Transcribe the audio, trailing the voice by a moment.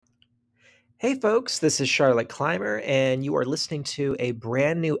Hey, folks, this is Charlotte Clymer, and you are listening to a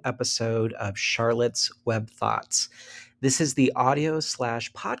brand new episode of Charlotte's Web Thoughts. This is the audio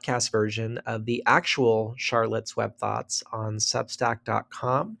slash podcast version of the actual Charlotte's Web Thoughts on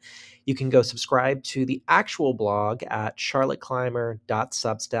Substack.com. You can go subscribe to the actual blog at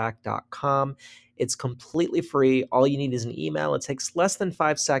charlotteclymer.substack.com. It's completely free. All you need is an email. It takes less than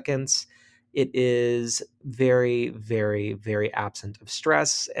 5 seconds. It is very, very, very absent of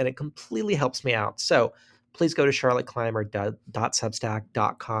stress, and it completely helps me out. So please go to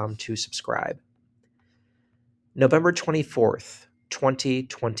charlotteclymer.substack.com to subscribe. November 24th,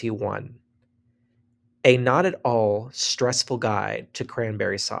 2021. A not at all stressful guide to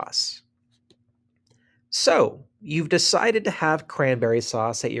cranberry sauce. So, you've decided to have cranberry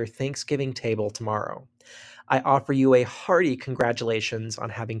sauce at your Thanksgiving table tomorrow. I offer you a hearty congratulations on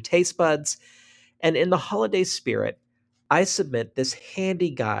having taste buds. And in the holiday spirit, I submit this handy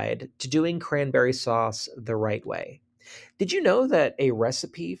guide to doing cranberry sauce the right way. Did you know that a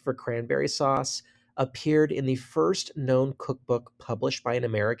recipe for cranberry sauce appeared in the first known cookbook published by an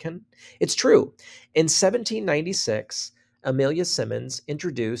American? It's true. In 1796, Amelia Simmons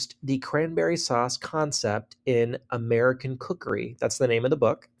introduced the cranberry sauce concept in American Cookery. That's the name of the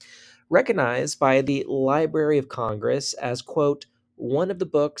book, recognized by the Library of Congress as, quote, one of the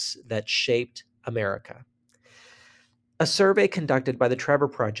books that shaped America. A survey conducted by the Trevor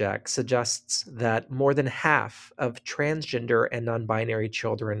Project suggests that more than half of transgender and non binary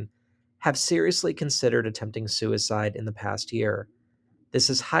children have seriously considered attempting suicide in the past year. This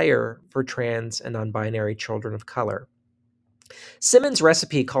is higher for trans and non binary children of color. Simmons'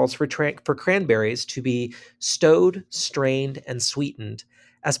 recipe calls for cranberries to be stowed, strained, and sweetened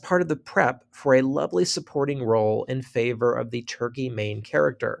as part of the prep for a lovely supporting role in favor of the turkey main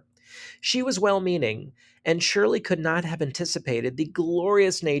character. She was well meaning and surely could not have anticipated the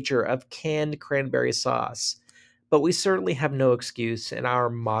glorious nature of canned cranberry sauce, but we certainly have no excuse in our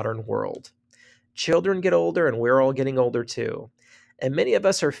modern world. Children get older, and we're all getting older too. And many of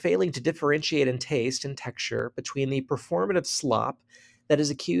us are failing to differentiate in taste and texture between the performative slop that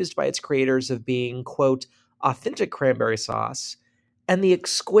is accused by its creators of being, quote, authentic cranberry sauce, and the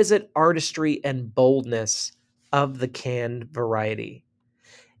exquisite artistry and boldness of the canned variety.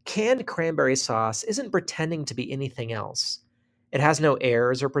 Canned cranberry sauce isn't pretending to be anything else. It has no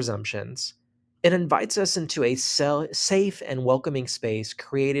airs or presumptions. It invites us into a safe and welcoming space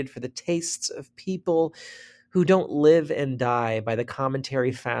created for the tastes of people who don't live and die by the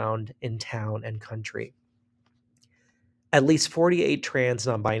commentary found in town and country. At least 48 trans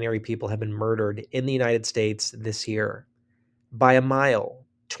non binary people have been murdered in the United States this year. By a mile,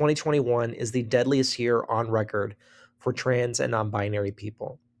 2021 is the deadliest year on record for trans and non binary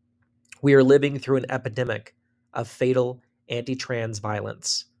people. We are living through an epidemic of fatal anti trans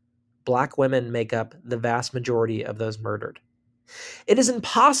violence. Black women make up the vast majority of those murdered. It is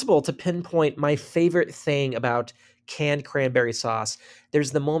impossible to pinpoint my favorite thing about canned cranberry sauce.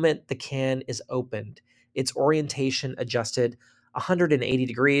 There's the moment the can is opened, its orientation adjusted 180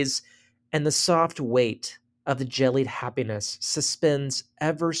 degrees, and the soft weight of the jellied happiness suspends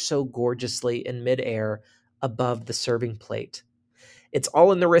ever so gorgeously in midair above the serving plate. It's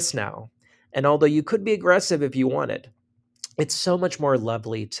all in the wrist now, and although you could be aggressive if you wanted, it's so much more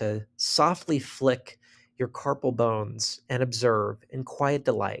lovely to softly flick your carpal bones and observe in quiet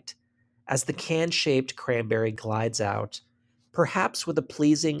delight as the can shaped cranberry glides out, perhaps with a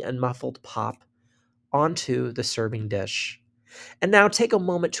pleasing and muffled pop, onto the serving dish. And now take a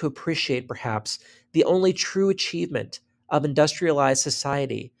moment to appreciate, perhaps, the only true achievement of industrialized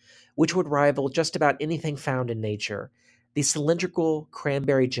society, which would rival just about anything found in nature: the cylindrical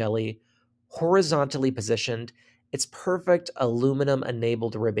cranberry jelly, horizontally positioned, its perfect aluminum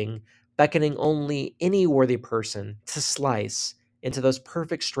enabled ribbing beckoning only any worthy person to slice into those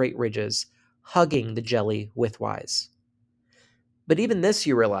perfect straight ridges, hugging the jelly widthwise. But even this,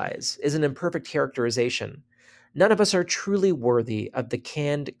 you realize, is an imperfect characterization. None of us are truly worthy of the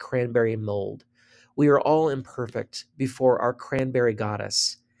canned cranberry mold. We are all imperfect before our cranberry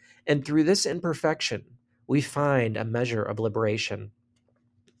goddess. And through this imperfection, we find a measure of liberation.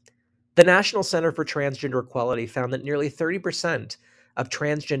 The National Center for Transgender Equality found that nearly 30% of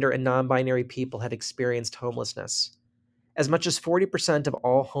transgender and non binary people had experienced homelessness. As much as 40% of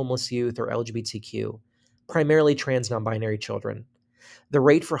all homeless youth are LGBTQ, primarily trans non binary children. The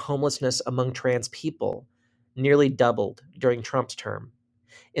rate for homelessness among trans people nearly doubled during Trump's term.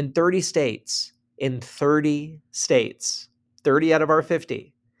 In 30 states, 30 out of our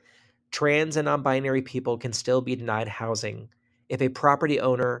 50, trans and non binary people can still be denied housing if a property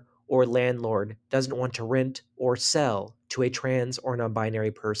owner or landlord doesn't want to rent or sell to a trans or non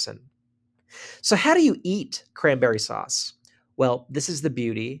binary person. So, how do you eat cranberry sauce? Well, this is the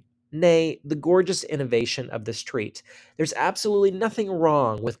beauty, nay, the gorgeous innovation of this treat. There's absolutely nothing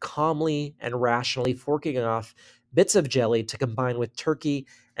wrong with calmly and rationally forking off bits of jelly to combine with turkey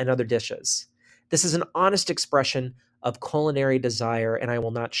and other dishes. This is an honest expression of culinary desire, and I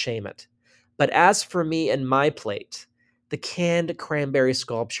will not shame it. But as for me and my plate, the canned cranberry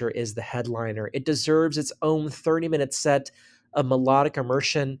sculpture is the headliner. It deserves its own 30-minute set of melodic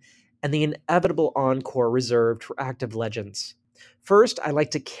immersion and the inevitable encore reserved for active legends. First, I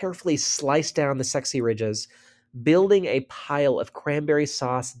like to carefully slice down the sexy ridges, building a pile of cranberry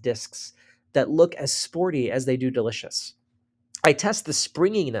sauce discs that look as sporty as they do delicious. I test the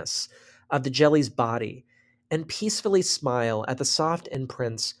springiness of the jelly's body and peacefully smile at the soft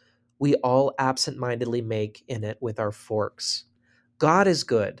imprints we all absent-mindedly make in it with our forks. God is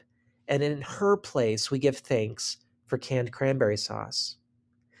good, and in her place we give thanks for canned cranberry sauce.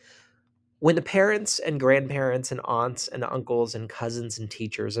 When the parents and grandparents and aunts and uncles and cousins and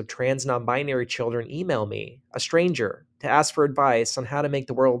teachers of trans non binary children email me, a stranger, to ask for advice on how to make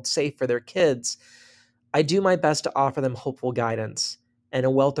the world safe for their kids, I do my best to offer them hopeful guidance and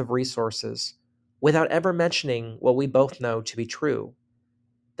a wealth of resources without ever mentioning what we both know to be true,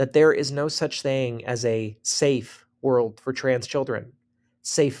 that there is no such thing as a safe world for trans children.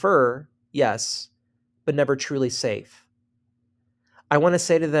 Safer, yes, but never truly safe. I want to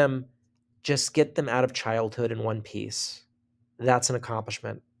say to them, just get them out of childhood in one piece. That's an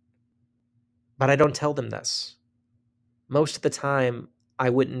accomplishment. But I don't tell them this. Most of the time, I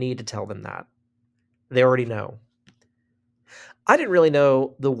wouldn't need to tell them that. They already know. I didn't really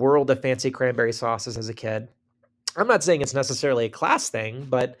know the world of fancy cranberry sauces as a kid. I'm not saying it's necessarily a class thing,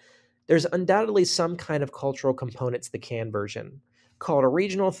 but there's undoubtedly some kind of cultural component to the canned version. Call it a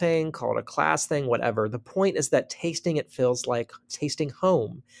regional thing, call it a class thing, whatever. The point is that tasting it feels like tasting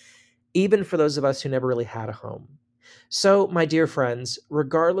home, even for those of us who never really had a home. So, my dear friends,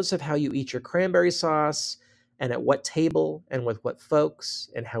 regardless of how you eat your cranberry sauce, and at what table, and with what folks,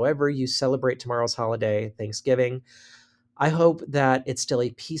 and however you celebrate tomorrow's holiday, Thanksgiving, I hope that it's still a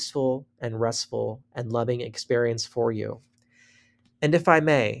peaceful and restful and loving experience for you. And if I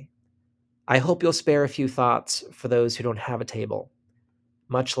may, I hope you'll spare a few thoughts for those who don't have a table,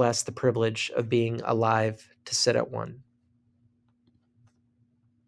 much less the privilege of being alive to sit at one.